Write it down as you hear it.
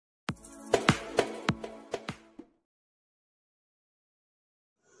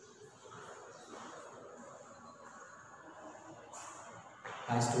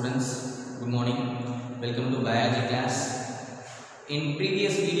Hi students, good morning. Welcome to biology class. In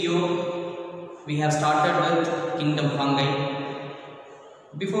previous video, we have started with kingdom fungi.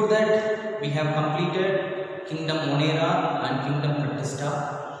 Before that, we have completed kingdom Monera and kingdom Protista.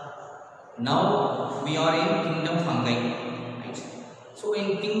 Now we are in kingdom fungi. Right? So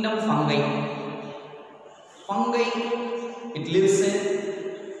in kingdom fungi, it lives in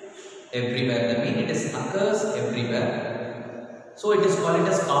everywhere. That means it occurs everywhere. So it is called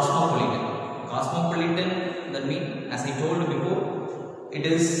as cosmopolitan. Cosmopolitan, that means, as I told before, it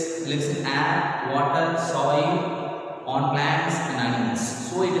lives in air, water, soil, on plants and animals.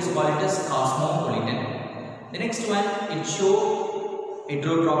 So it is called as cosmopolitan. The next one, it shows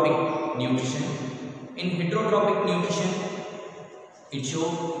heterotrophic nutrition. In heterotrophic nutrition, it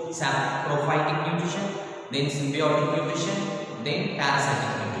shows saprophytic nutrition, then symbiotic nutrition, then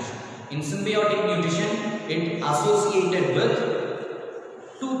parasitic nutrition. In symbiotic nutrition, it associated with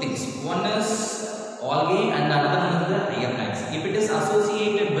two things. One is algae and another one is the higher plants. If it is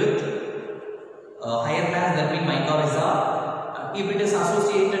associated with higher plants, that means mycorrhiza. If it is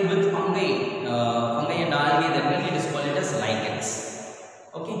associated with fungi and algae, that means it is called as lichens.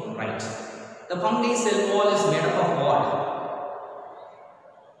 Okay, right. The fungi cell wall is made up of what?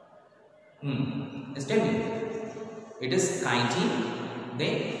 Just tell me. It is chitin,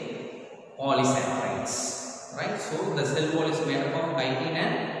 then polysaccharides. Right, so the cell wall is made up of chitin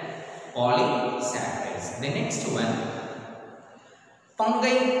and polysaccharides. The next one,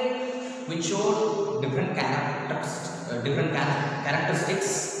 fungi which show different characteristics.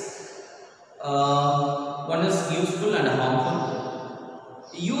 One is useful and harmful.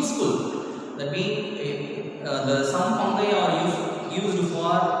 Useful, that means some fungi are used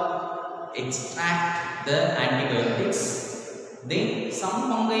for extract the antibiotics. Then some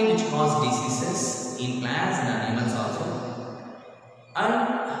fungi which cause diseases in plants and animals also, and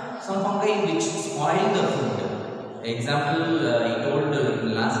some fungi which spoil the food. Example, I told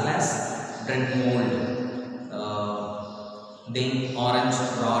in last class, bread mold, then orange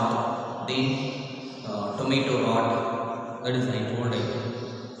rot, then tomato rot. That is I told it.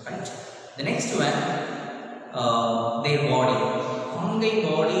 Right. The next one, their body. Fungi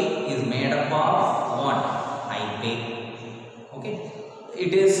body is made up of what? Hyphae. Okay.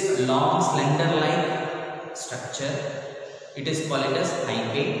 It is long, slender-like structure. It is called as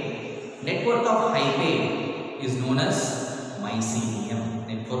hyphae. Network of hyphae is known as mycelium.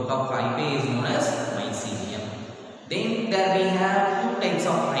 Network of hyphae is known as mycelium. Then there we have two types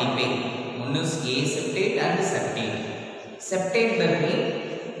of hyphae. One is aseptate and septate. Septate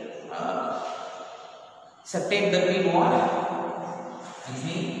that means what?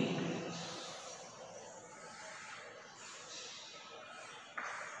 Actually,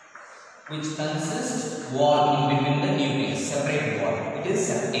 which consists wall in between the nucleus, separate wall. It is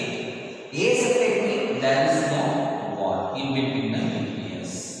septate. Aseptate means there is no wall in between the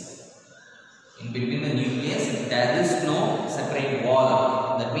nucleus. In between the nucleus, there is no separate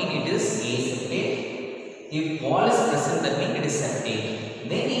wall. That means it is aseptate. If wall is present, that means it is septate.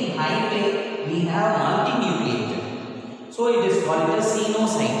 Then in hyphae, we have multinucleated. So it is called as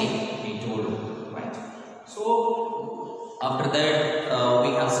cenocytic. We told, right? So after that, we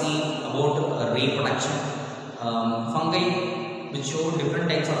have seen about reproduction. Fungi which show different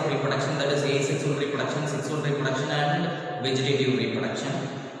types of reproduction, that is asexual reproduction, sexual reproduction and vegetative reproduction.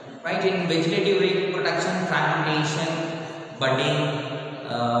 Right, in vegetative reproduction, fragmentation, budding,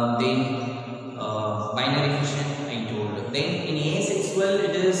 then binary fission I told. Then in asexual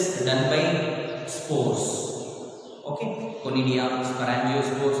it is done by spores. Okay, conidia,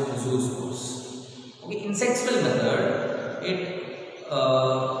 sporangiospores, zoospores. Okay, in sexual method, it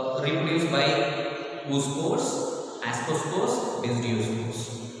reproduced by oospores, ascospores, basidiospores.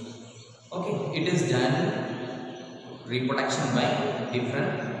 Okay, it is done reproduction by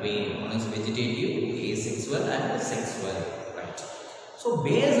different way. One is vegetative, asexual and sexual. Right. So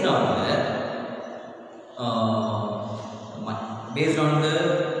based on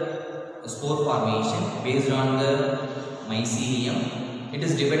the spore formation, based on the mycelium, it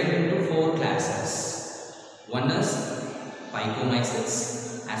is divided into four classes. One is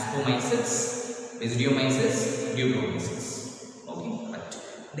phycomycetes, ascomycetes, basidiomycetes, deuteromycetes. Okay, right.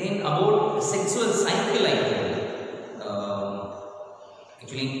 Then about sexual cycle I told.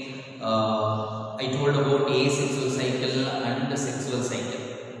 I told about asexual cycle and the sexual cycle.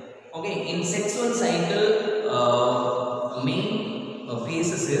 Okay, in sexual cycle, main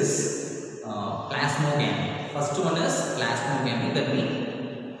phases is plasmogamy. First one is plasmogamy, that means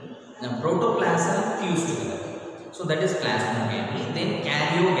the protoplasm fused together. So that is plasmogamy. Then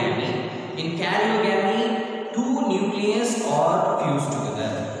karyogamy. In karyogamy, two nucleus are fused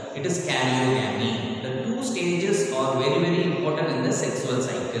together. It is karyogamy. The two stages are very, very important in the sexual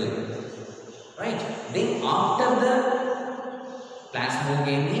cycle. Right? Then after the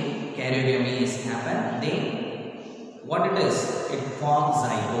plasmogamy, karyogamy is happened. Then what it is? It forms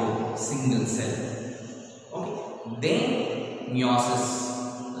zygote, single cell. Okay. Then meiosis,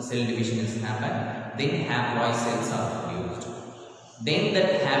 the cell division is happened. Then haploid cells are produced. Then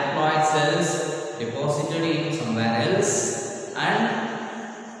that haploid cells deposited in somewhere else and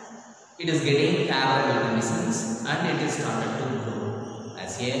it is getting parallelisms and it is started to grow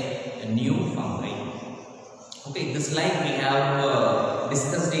as a new fungi. Okay, this like we have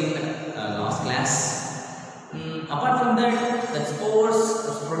discussed in last class. Apart from that, the spores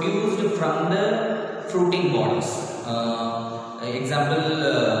is produced from the fruiting bodies. Example,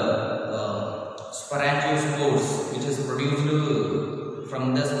 sporangiospores, which is produced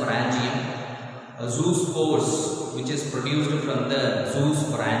from the sporangium. Zoospores, which is produced from the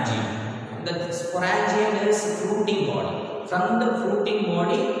zoosporangium. The sporangium is fruiting body. From the fruiting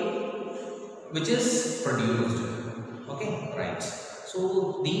body, which is produced. Okay, right.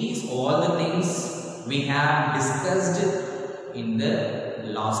 So these all the things we have discussed in the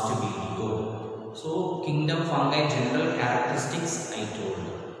last video. So kingdom fungi general characteristics I told.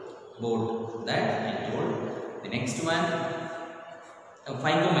 About that I told. The next one,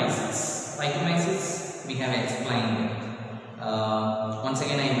 phycomycetes. Phycomycetes we have explained. Once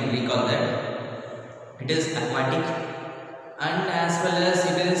again I will recall that it is aquatic and as well as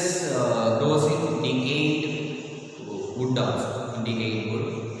it is grows in decayed wood also, in decayed wood.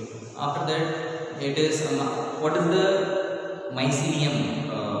 After that it is what is the mycelium,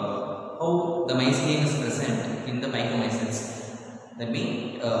 how the mycelium is present in the phycomycetes. That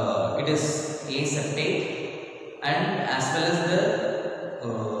means it is aseptate and as well as the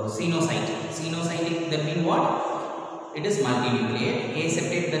cenocyte. Cenocytic, that means what? It is multinucleate.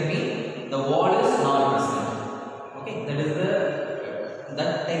 Aseptate, that means the wall is not present. Okay, that is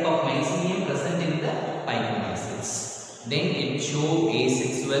that type of mycelium present in the phycomycetes. Then it show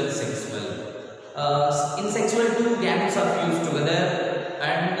asexual, sexual. In sexual, two gametes are fused together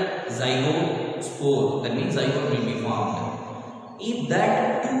and zygote spore. That means zygote will be formed. If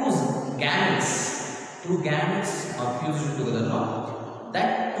that two gametes are fused together, no?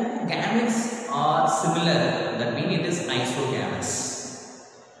 That two gametes are similar, that means it is isogametes.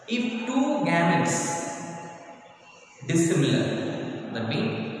 If two gametes dissimilar, that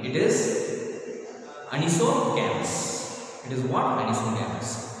means it is anisogametes. It is what?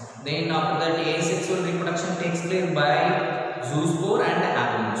 Anisogametes. Then after that asexual reproduction takes place by zoospore and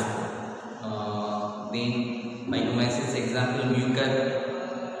haplospore. Then phycomycetes example mucor,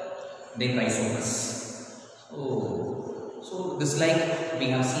 then rhizopus. So this like we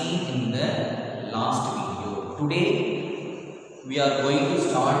have seen in the last video. Today we are going to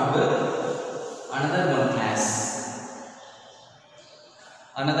start with another one class.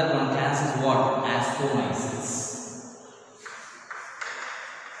 Another one class is what? Ascomycetes.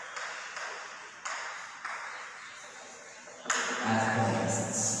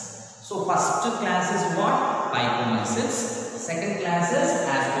 Ascomycetes. So first class is what? Phycomycetes. Second class is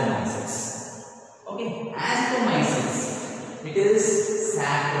Ascomycetes. Okay, Ascomycetes. It is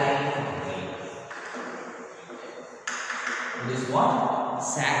sac-like fungi. It is what?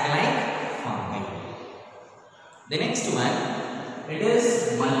 Sac-like fungi. The next one, it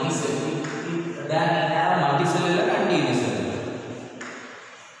is multicellular. Then we have multicellular and unicellular.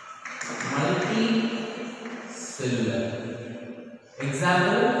 Multicellular.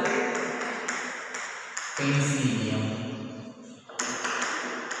 Example, penicillium.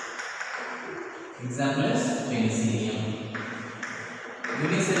 Example is penicillium.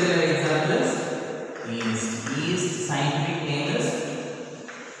 Unicellular example is yeast. Yeast scientific name is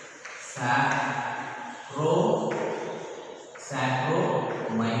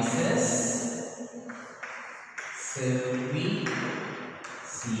Saccharomyces cerevisiae.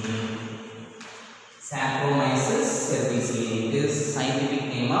 Saccharomyces cerevisiae. It is scientific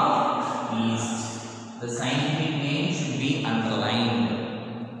name of yeast. The scientific name should be underlined.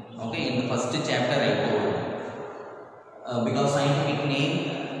 Okay, in the first chapter I told. Because scientific name,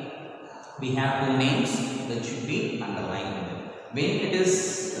 we have two names that should be underlined. When it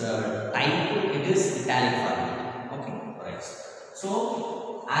is typed, it is italic form. Okay, right.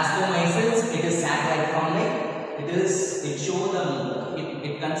 So, Ascomycetes, it is sac-like fungi. It shows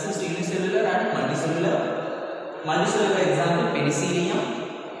it consists unicellular and multicellular. Multicellular example penicillium.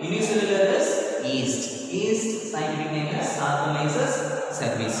 Unicellular is yeast. Yeast scientific name is Saccharomyces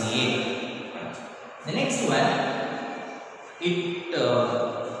cerevisiae. The next one. It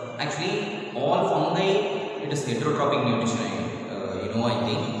actually all fungi it is heterotrophic nutrition. I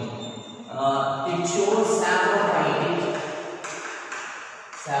think it shows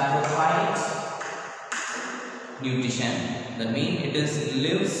saprophyte nutrition. That means it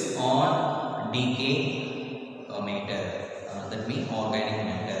lives on decay matter. That means organic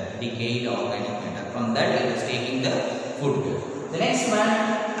matter, decayed organic matter. From that it is taking the food. The next one,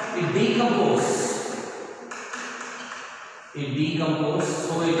 it decomposes.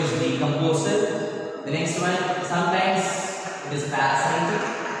 So it is decomposed. The next one, sometimes it is parasitic.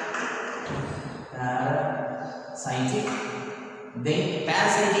 Then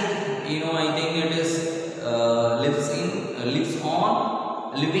parasitic, I think it is lives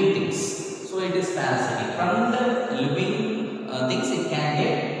on living things. So it is parasitic. From the living things, it can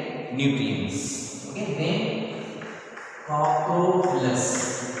get nutrients. Okay. Then coprophilous.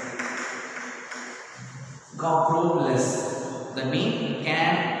 That means it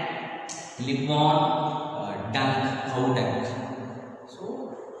can live on dung, cow dung. So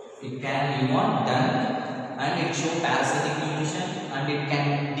it can live on dung, and it shows parasitic nutrition, and it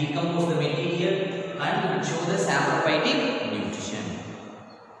can decompose the material, and it shows the saprophytic nutrition.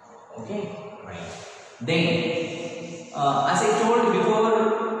 Okay, right. Then, as I told before,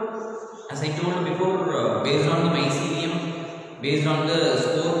 based on the mycelium, based on the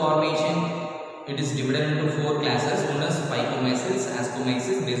spore formation, it is divided into 4 classes. One is Phycomyces,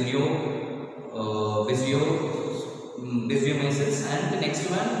 Ascomyces, Basidiomyces, and the next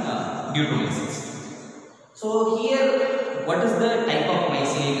one Deuteromyces. So here, what is the type of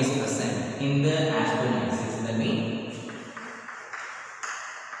mycelium is present in the Ascomyces? That means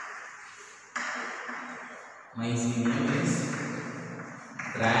mycelium is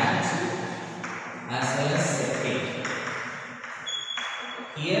branched as well as septate.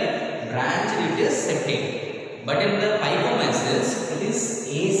 Here branched, it is septate, but in the Phycomyces it is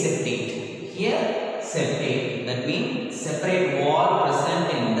aseptate. Here septate, that means separate wall present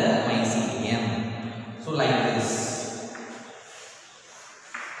in the mycelium. So like this.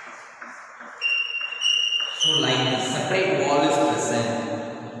 Separate wall is present.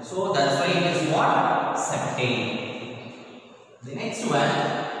 So that's why it is what? Septate. The next one,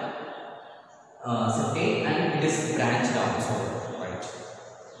 septate, and it is branched also. Right.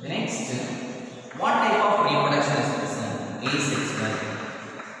 The next, what type of reproduction is present?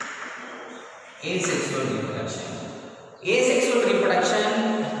 Asexual reproduction. Asexual reproduction,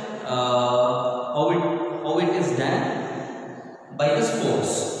 how it is done? By the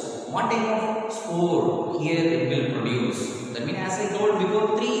spores. What type of spore here it will produce? That means, as I told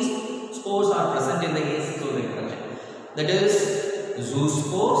before, 3 spores are present in the asexual reproduction. That is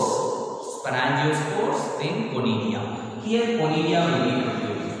zoospores, sporangiospores, then conidia. Here conidia will be produced.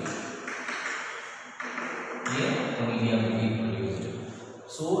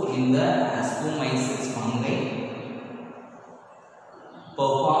 So in the Ascomyces fungi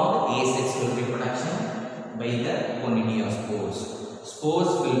performed asexual reproduction by the conidia spores.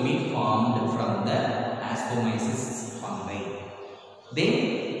 Spores will be formed from the Ascomyces fungi. Then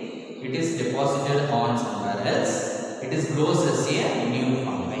it is deposited on somewhere else. It is grows as a new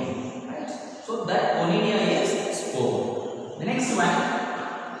fungi. Right? So that conidia is spore. The next one,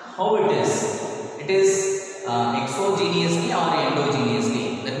 how it is? It is exogenously or endogenously.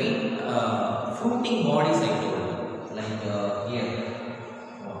 That means fruiting bodies, I told you. Like here.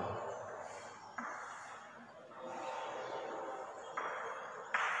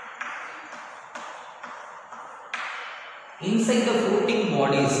 Inside the fruiting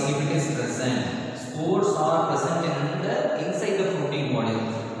bodies, if it is present, spores are present in the inside the fruiting body.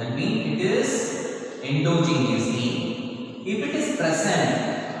 That means it is endogenously. If it is present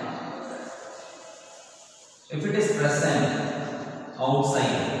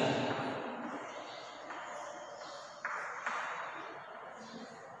outside,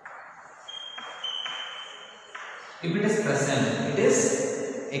 if it is present, it is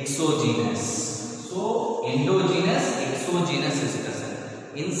exogenous. So endogenous, exogenous is present.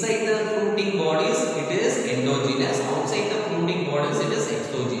 Inside the fruiting bodies, it is endogenous. Outside the fruiting bodies, it is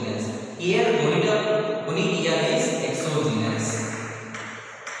exogenous. Here, conidia is exogenous.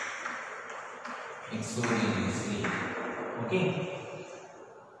 Exogenously. Okay.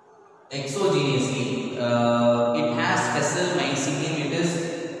 Exogenously, it has special mycelium. It is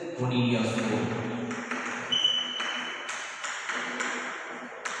conidia spore.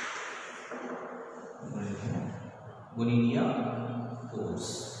 Conidia spores.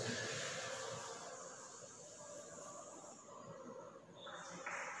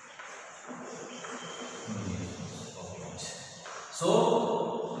 So,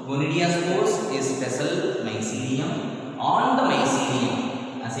 conidia spores is special mycelium. On the mycelium,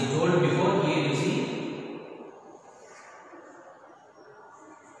 as I told before, here you see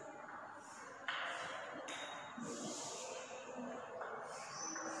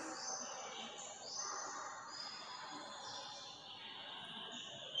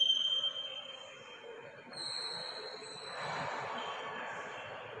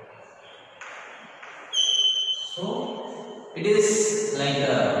it is like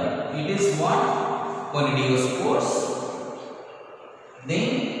it is what? Conidiospores. Then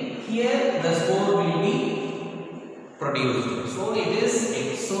here the spore will be produced. So it is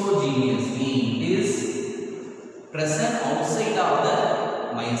exogenously. It is present outside of the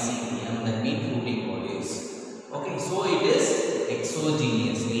mycelium, that means fruiting bodies. Okay, so it is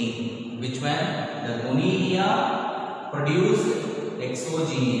exogenously. Which one? The conidia produced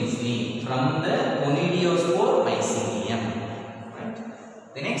exogenously from the conidiospore mycelium. Right.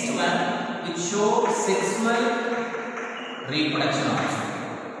 The next one, it shows sexual reproduction also.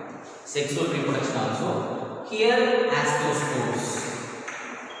 Sexual reproduction also. Here, ascospores.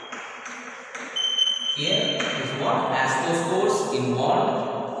 Here is what? Ascospores involved.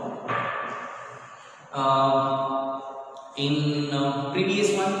 In previous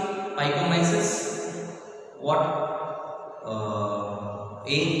one, Phycomyces, what?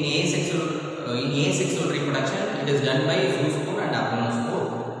 In asexual reproduction, it is done by zoospore and aponospore.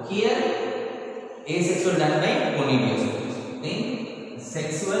 Here, asexual done by conidiospores. Then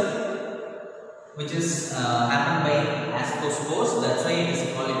sexual, which is happened by ascospores. That's why it is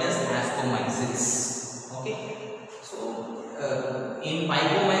called as ascomyces. Okay. So in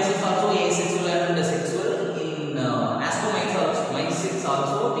Phycomyces also asexual and sexual. In ascomyces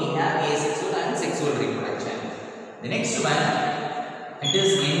also we have asexual and sexual reproduction. The next one, it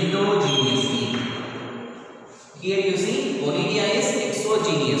is endogenously. Here you see conidia is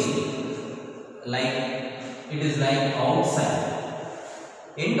exogenously, like it is like outside.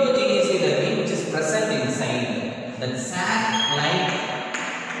 Endogenously, that means which is present inside. That sac-like,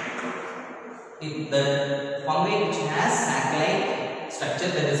 the fungi which has sac-like structure,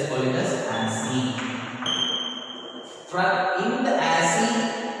 that is called as aci. In the aci,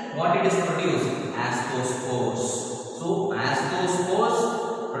 what it is produced? Ascospores. So ascospores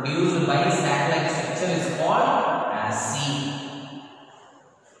produced by sac-like structure is called aci.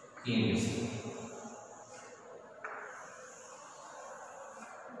 Here you see.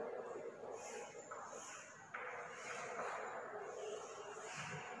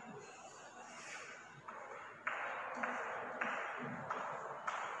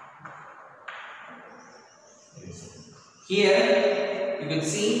 Here you can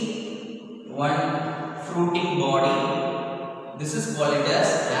see one fruiting body. This is called as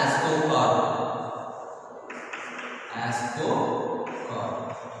ascocarp.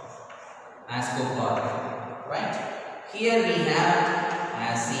 Ascocarp. Right? Here we have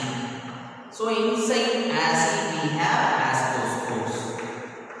aci. So inside aci we have ascospores.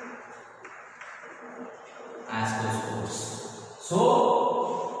 So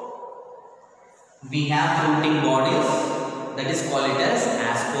we have fruiting bodies. That is called as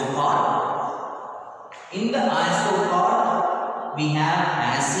ascocarp. In the ascocarp, we have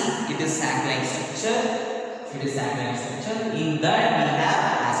aci. It is sac-like structure. In that we have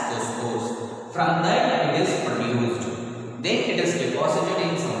ascospores. From that it is produced. Then it is deposited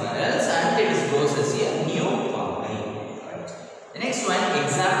in somewhere else and it is grows as a new fungi. Right. The next one,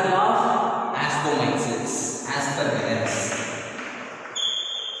 example of ascomyces. Aspergillus.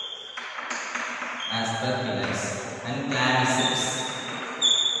 And claviceps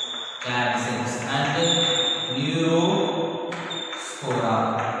and neurospora.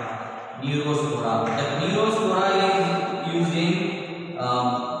 The neurospora is used in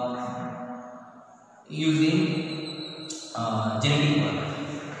genetic work.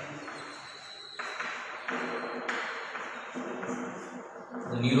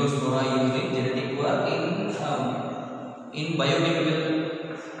 The neurospora used in genetic work in biochemical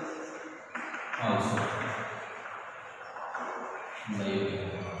also.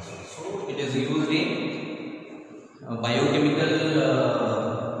 So it is used in biochemical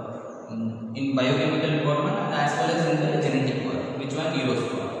department as well as in the genetic work. Which one?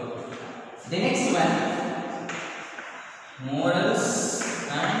 Neurospora. The next one, morels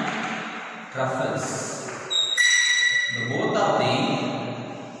and truffles. The both of them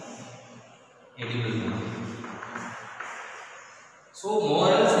edible. So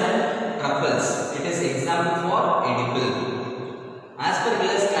morels and truffles, it is example for edible.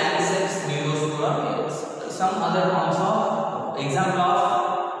 Aspergillus, claviceps, neurospora, some other forms of example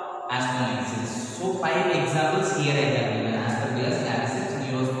of ascomyces. So 5 examples here I have given: Aspergillus, claviceps,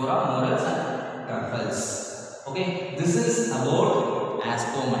 neurospora, morels and truffles. Okay, this is about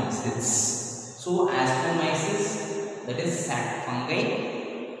ascomyces. So ascomyces, that is sac fungi,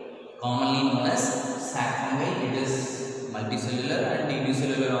 commonly known as sac fungi. It is multicellular and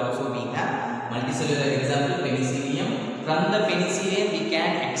unicellular also we have. Multicellular example, penicillium. From the penicillium we can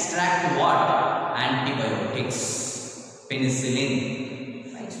extract what? Antibiotics, penicillin.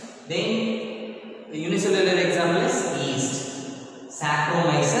 Right. Then the unicellular example is yeast.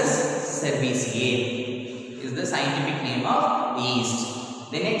 Saccharomyces cerevisiae is the scientific name of yeast.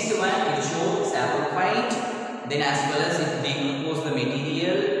 The next one, it shows saprophyte, then as well as it decompose the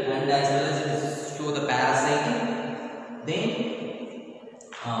material and as well as it show the parasite. Then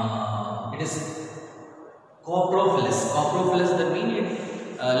it is coprophilous. Coprophilous, that means it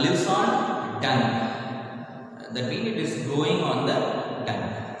lives on dung. That means it is growing on the dung.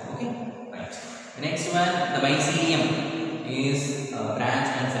 Okay, right. The next one, the mycelium is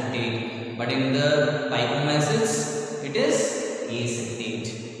branched and septate, but in the Phycomyces it is aseptate.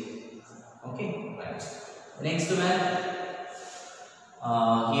 Okay, right. The next one,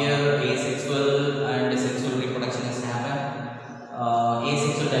 here asexual and sexual reproduction is happen.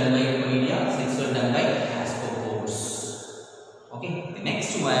 Asexual done by chlamydia, sexual done by ascospores. Okay, the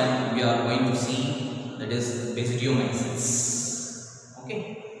next one we are going to see, that is basidiomyces.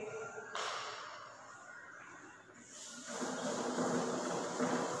 Okay.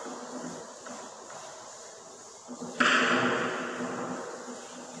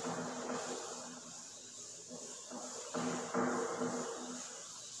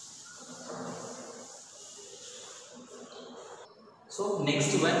 So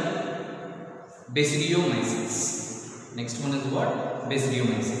next one, basidiomyces. Next one is what?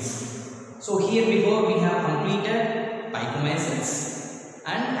 Basidiomyces. So here before we have completed Phycomyces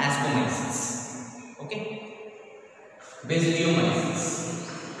and Ascomyces. Okay. Basidiomyces.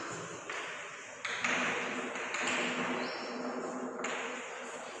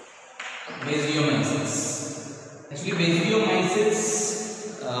 Basidiomyces. Actually, basidiomyces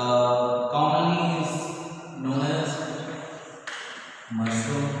commonly is known as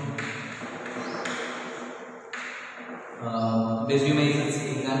mushroom. Basidiomyces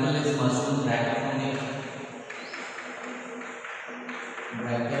example is mushroom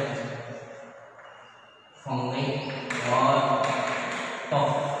bracket fungi or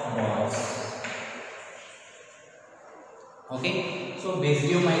puff balls. Okay, so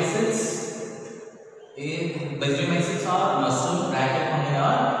basidiomyces are mushroom bracket fungi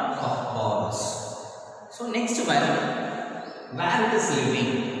or puff balls. So next one, where it is living,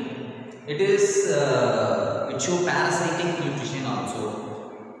 it is it show parasitic nutrition also.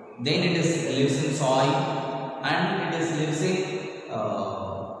 Then it is lives in soil and it is lives in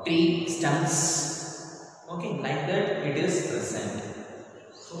tree stems. Okay, like that it is present.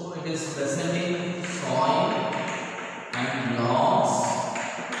 So it is present in soil and logs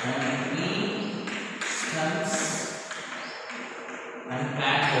and tree stems and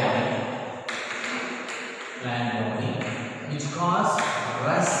plant body, which cause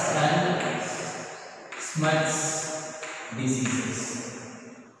rust and smuts diseases.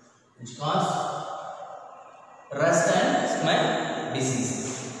 Which cause rust and smut diseases.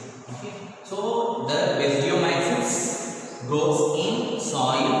 Okay. So the basidiomyces grows in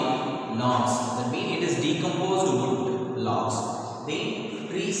soil logs. That means it is decomposed wood logs. Then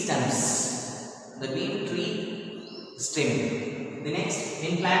tree stems. That means tree stem. The next,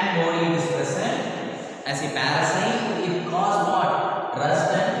 in plant body it is present as a parasite. It causes what?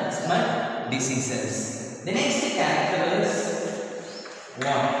 Rust and smut diseases. The next character is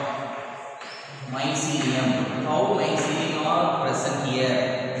what? Mycelium. How mycelium are present here?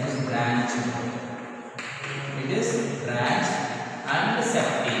 It is branched. It is branched and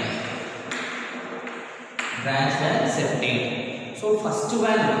septate. Branched and septate. So first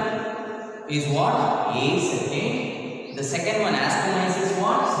one is what? Aseptate. The second one, Ascomyces,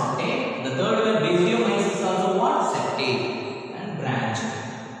 what? Septate. The third one, Basidiomyces, also what? Septate and branched.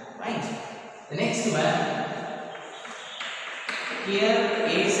 Right. The next one, here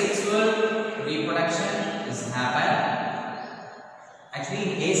asexual reproduction is happen.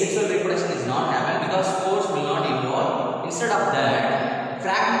 Actually, asexual reproduction is not happen because spores will not involve. Instead of that,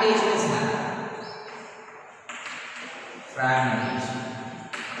 fragmentation is happen. Fragmentation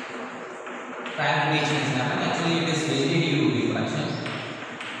is happen. Actually, it is vegetative reproduction.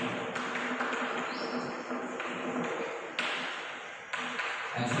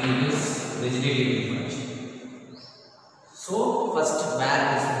 Actually, it is vegetative reproduction. So first where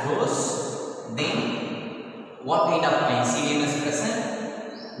this grows, then what kind of mycelium is present,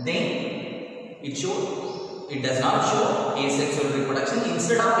 then it does not show asexual reproduction.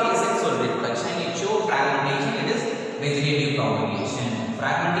 Instead of asexual reproduction, it shows fragmentation. It is vegetative propagation.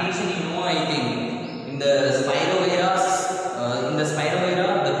 Fragmentation, you know, I think in the Spiroveras,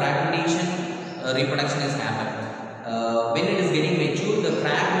 the fragmentation reproduction is happened. When it is getting mature, the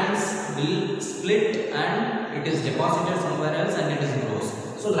fragments will split and it is deposited somewhere else and it is grows.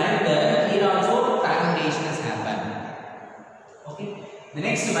 So like that, here also fragmentation has happened. Okay. The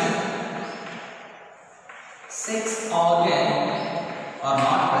next one, sex organ are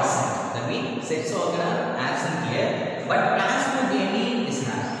not present. That means sex organ are absent here, but plasmogamy is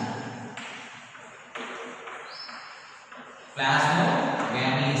happening.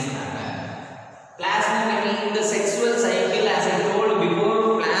 Plasmogamy is happening. Plasmogamy in the sexual cycle, as I told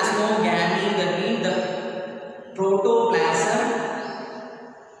before, plasmogamy, that means the protoplasm,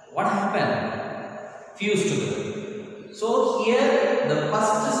 what happened? Fused together. So here the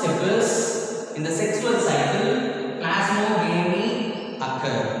first step is, in the sexual cycle, plasmogamy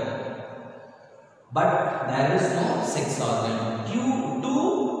occur, but there is no sex organ due to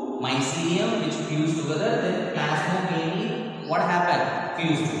mycelium which fused together. Then plasmogamy, what happened?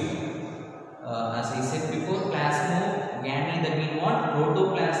 Fused together. As I said before, plasmogamy, that means what?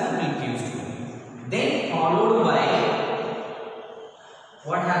 Protoplasm will fuse together. Then followed by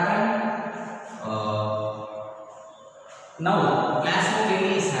what happened? Now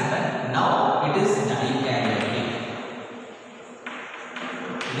plasmogamy is happened. Now it is dikaryotic.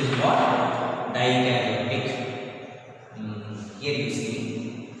 It is what? Dikaryotic. Here you see.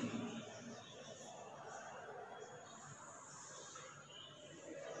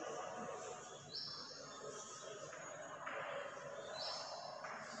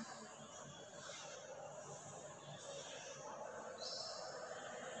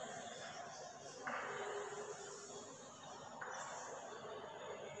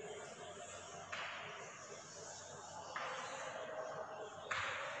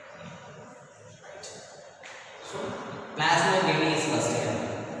 Plasmogamy is first here.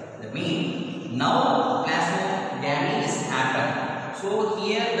 That means now plasmogamy is happened. So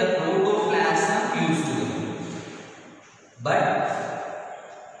here the protoplasm fused together, but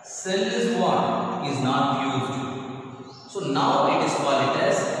cell is what? Is not fused. So now it is called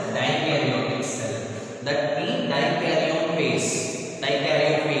as dikaryotic cell. That means dikaryophase.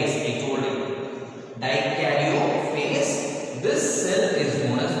 Dikaryophase, I told you. Dikaryophase. This cell is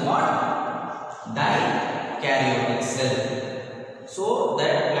known as what? Dikaryotic cell. So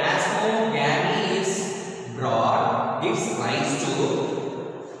that plasmogamy is brought, gives rise to,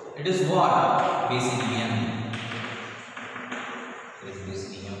 it is what? Basidium. It is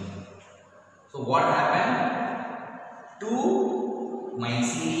basidium. So what happened? Two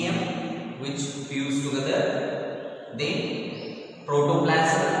mycelium which fuse together, then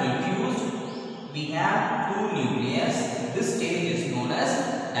protoplasm will fuse. We have two nucleus. This stage is known as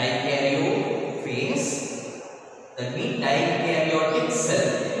dikaryophase. That means dikaryotic cell.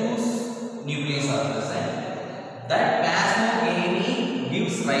 Two nucleus are present. That plasmogamy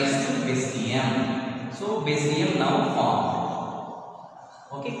gives rise to basidium. So basidium now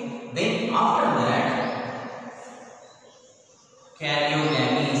formed. Okay. Then after that,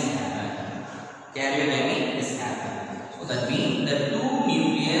 karyogamy is happened. Karyogamy is happened. So that means the two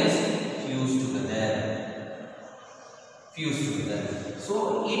nucleus fuse together. Fuse together.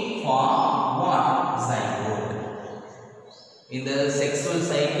 So it forms what? Zygote. In the sexual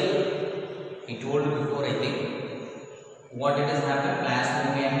cycle, I told before, I think, what it has happened?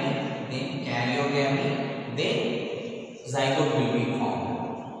 Plasmogamy, then karyogamy, then zygote will be formed.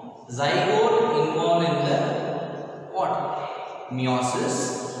 Zygote involved in the what? Meiosis.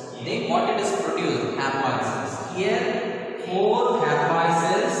 Then what it is produced? Haploid cells. Here, 4 haploid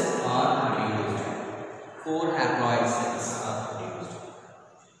cells are produced. 4 haploid cells are produced.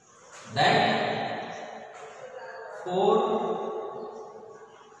 Then 4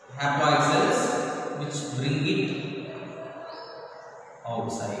 haploid cells which bring it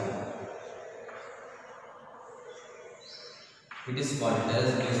outside. It is called as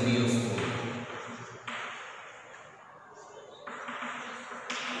basidiospore.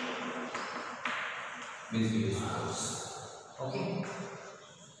 Basidiospores. Okay.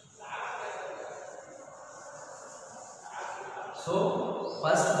 So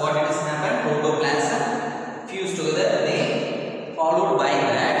first what it is happened? Protoplasm fused together. Then followed by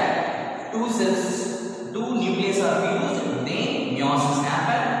that, two cells, two nucleus are fused. Then meiosis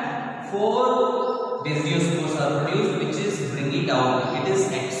happen. 4 basidiospores are produced, which is bring it out. It is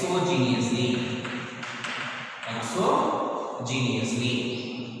exogenously. Exogenously.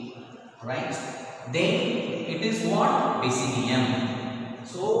 Right. Then it is what? Basidium.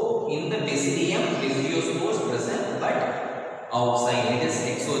 So in the basidium, basidiospores present, but outside it is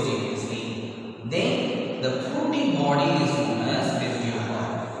exogenously. Then the fruiting body is known as basidiopod.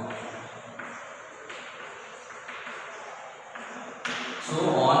 So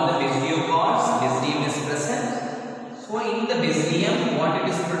on the basidiopods, basidium is present. So in the basidium, what it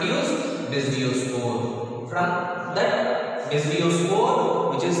is produced? Basidiospore. From that basidiospore,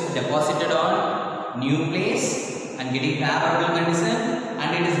 which is deposited on nucleus and getting favorable condition, and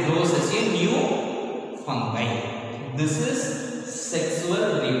it is grows as a new fungi. This is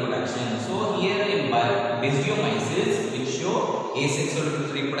sexual reproduction. So here in Basidiomyces which show asexual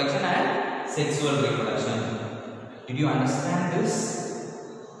reproduction and sexual reproduction. Did you understand this?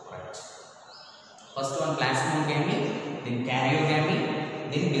 Right. First one plasmogamy, then karyogamy,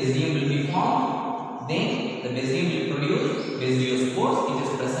 then basidium will be formed, then the basidium will produce basidiospores. It is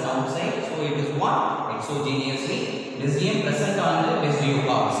present outside, so it is what? Exogenously. Basidium present on the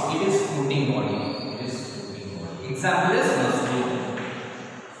basidiocarps. It is fruiting body. Example is mushroom.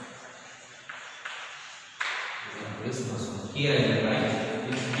 Here I will write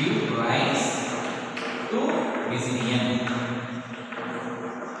which give rise to basidium.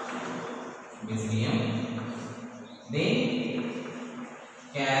 Basidium. Then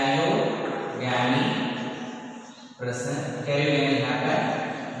karyogamy present. Karyogamy happen.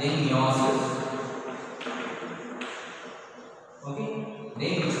 Then meiosis. Okay.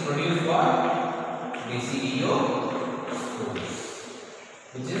 Then which produce what? Basidiospores,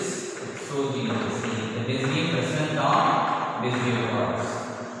 which is exogenously. The basidium present on basidiocarps.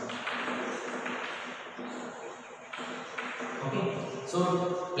 Okay. So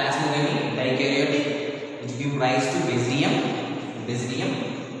plasmogamy, dikaryotic, which give rise to basidium. Basidium.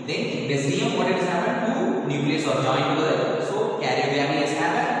 Then basidium, what it has happened? Two nucleus are joined together. So karyogamy has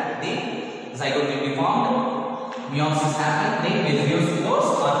happened. Then zygote will be formed. Meiosis happen. Then basidiospores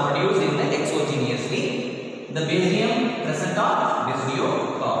are produced in the exogenously. The basidium present on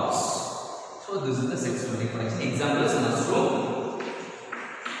basidiocarps. So this is the sexual reproduction. Example is mushroom,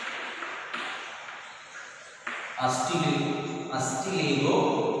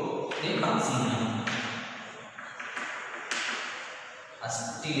 Astilego, then Buccinia.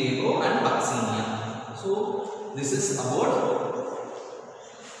 Astilego and Buccinia. So this is about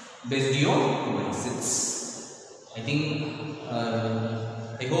Basidiomyces. I think I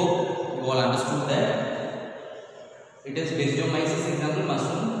hope you all understood that. It is Basidiomyces example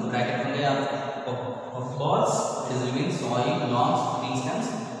mushroom, bracket fungi of balls. It is living soil, logs, tree stems,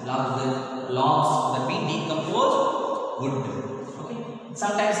 logs that be decomposed wood. Okay.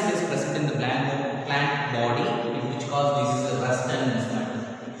 Sometimes it is present in the plant body, which cause diseases, rust and smut.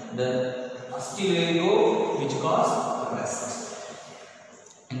 The Astilego which cause rust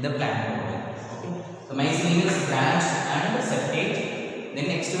in the plant body. Okay. The mycelium is branched and septate. The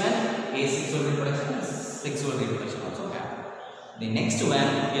next one, asexual reproduction, sexual reproduction also happen. The next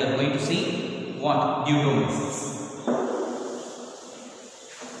one we are going to see what? Deuteromyces.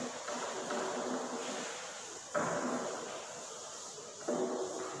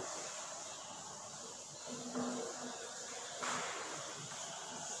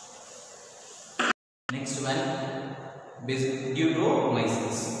 Next one,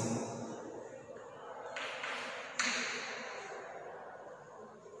 Deuteromyces.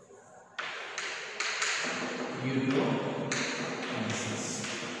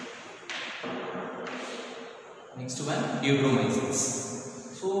 Next one, Deuteromyces.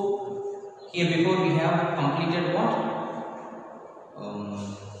 So here before we have completed what?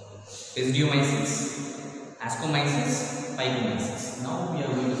 Basidiomyces, Ascomyces, Phycomyces. Now we are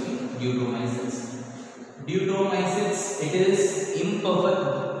going to see Deuteromyces. Deuteromyces, it is imperfect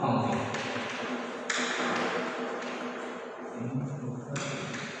fungi.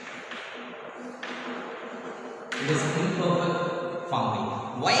 It is imperfect fungi.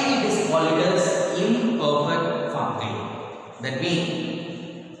 Why it is called as imperfect fungi? That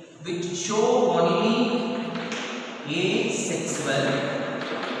means which show only asexual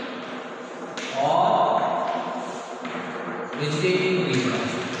or vegetative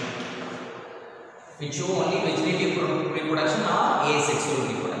reproduction. Which show only vegetative reproduction or asexual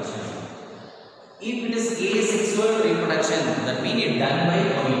reproduction. If it is asexual reproduction, that means it done by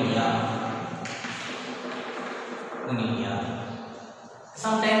Onidia.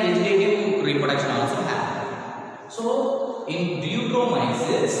 Sometimes vegetative reproduction also happens. So in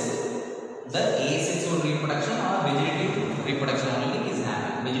Deuteromyces, the asexual reproduction or vegetative reproduction only is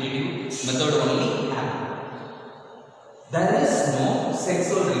happening. Vegetative method only happens. There is no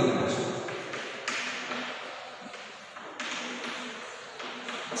sexual reproduction.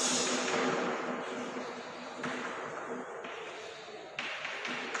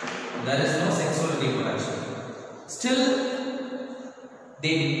 There is no sexual reproduction. Still,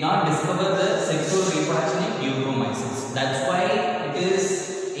 they did not discover the sexual reproduction in Deuteromyces. That's why it is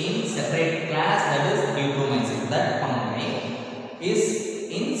in separate class, that is Deuteromyces. That fungi is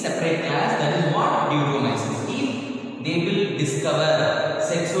in separate class, that is what? Deuteromyces. If they will discover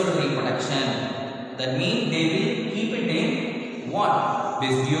sexual reproduction, that means they will keep it in what?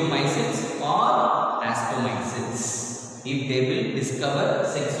 Basidiomyces or Ascomyces. If they will discover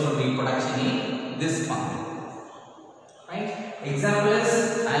sexual reproduction in this fungi. Right? Example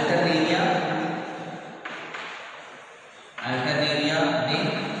is Alternaria, then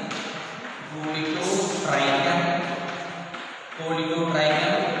Politotrichum, Trichoderma,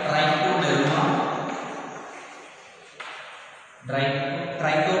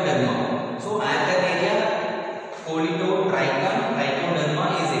 Trichoderma. So Alternaria, Politotrichum, Trichoderma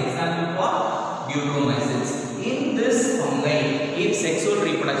is example for Deuteromycetes. In this fungi, if sexual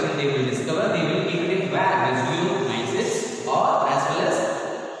reproduction they will discover, they will keep it in where? Basidiomycetes, or as well as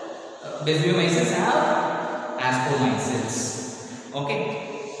Basidiomycetes have Ascomycetes. Okay.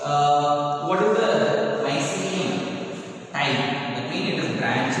 What is the mycelium type? That means it is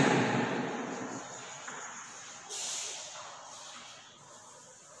branched.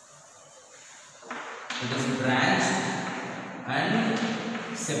 It is branched and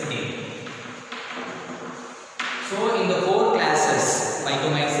septate. So in the four classes,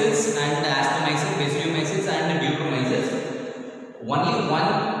 Phytomycetes and Ascomycetes, Basidiomycetes and Deuteromycetes, only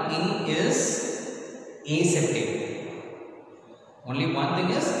one thing is aseptate. Only one thing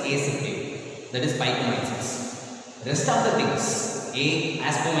is aseptate, that is Phytomycetes. Rest of the things,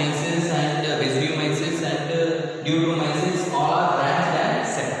 Ascomycetes and Basidiomycetes and Deuteromycetes, all are branched and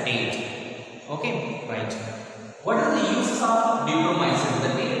septate. Okay, right. What are the uses of Deuteromycetes?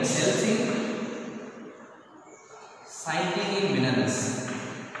 That means it helps in cycling in minerals,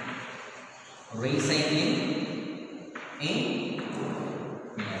 recycling in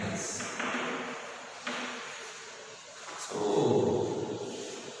minerals. So,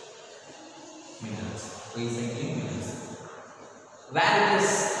 minerals, recycling minerals. Where it is,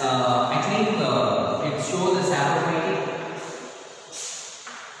 I think it shows the saprophytic.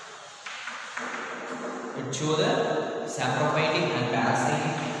 It shows the saprophytic and parasitic.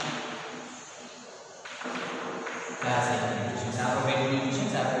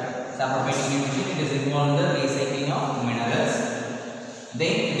 Saprophytic nutrition, it is involved in the recycling of minerals.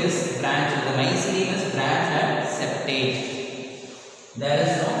 Then it is branched, the mycelium is branched and septate. There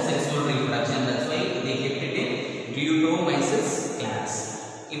is no sexual reproduction, that's why they kept it in Deuteromycetes class.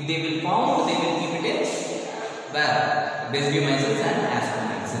 If they will form, they will keep it in where? Basidiomycetes and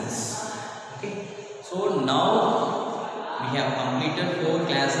Ascomycetes. Okay. So now we have completed 4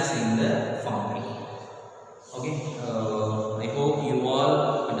 classes in the fungi. Okay, I hope you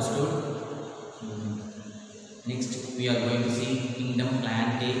all understood. Next, we are going to see kingdom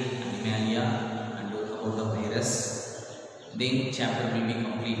Plantae, Animalia, and about the virus. Then chapter will be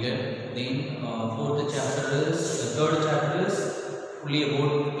completed. Then third chapter is fully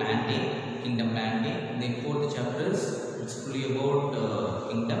about Plantae, kingdom Plantae. Then fourth chapter is it's fully about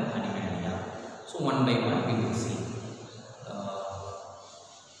kingdom Animalia. So one by one we will see.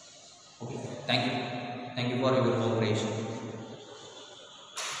 Okay, thank you. Thank you for your cooperation.